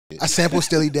I sampled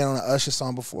Steely Dan on an Usher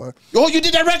song before. Oh, you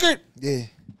did that record? Yeah.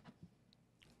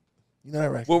 You know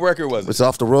that record? What record was it? It's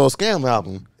off the Royal Scam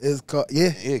album. It's called,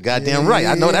 yeah. Yeah, goddamn right.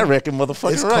 I know that record,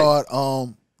 motherfucker. It's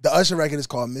called, the Usher record is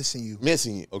called Missin' You.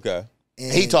 Missing You. Okay.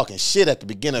 And he talking shit at the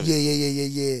beginning of it.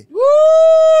 Yeah. Woo!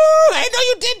 I know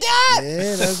you did that.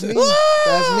 Yeah, that's me. Woo!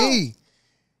 That's me.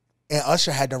 And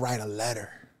Usher had to write a letter.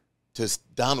 To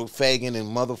Donald Fagen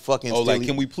and motherfucking Oh, Steely. like,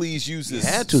 can we please use this?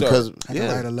 Had to, sir? because Had to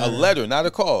write a A letter. letter, not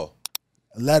a call.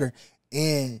 A letter.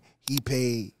 And he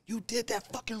paid, you did that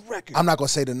fucking record. I'm not going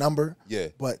to say the number. Yeah.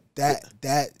 But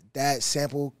that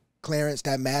sample clearance,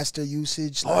 that master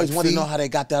usage. I always wanted to know how they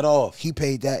got that off. He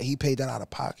paid that out of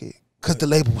pocket. Because the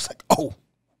label was like, oh.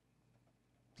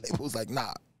 The label was like, nah.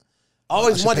 I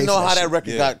always Usher wanted to paid know for how that that shit.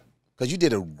 record got, because you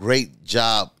did a great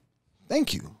job.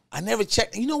 Thank you. I never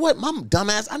checked. You know what? My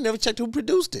dumbass, I never checked who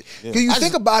produced it. Yeah. Because you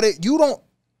think about it,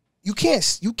 you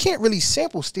can't really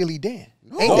sample Steely Dan.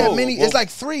 No. Ain't that many? Well, It's like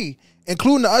 3,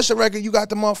 including the Usher record. You got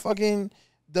the motherfucking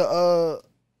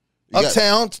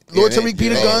Uptown, Lord Tariq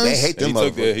Peter Guns. They hate them. He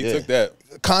took that. He took that.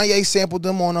 Kanye sampled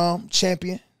them on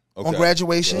Champion on Okay.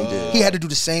 Graduation. Yeah. He had to do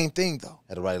the same thing though.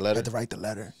 Had to write a letter. Had to write the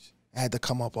letter. I had to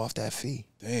come up off that fee.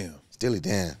 Damn. Steely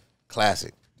Dan,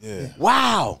 classic. Yeah.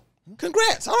 Wow.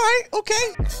 Congrats. All right.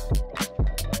 Okay.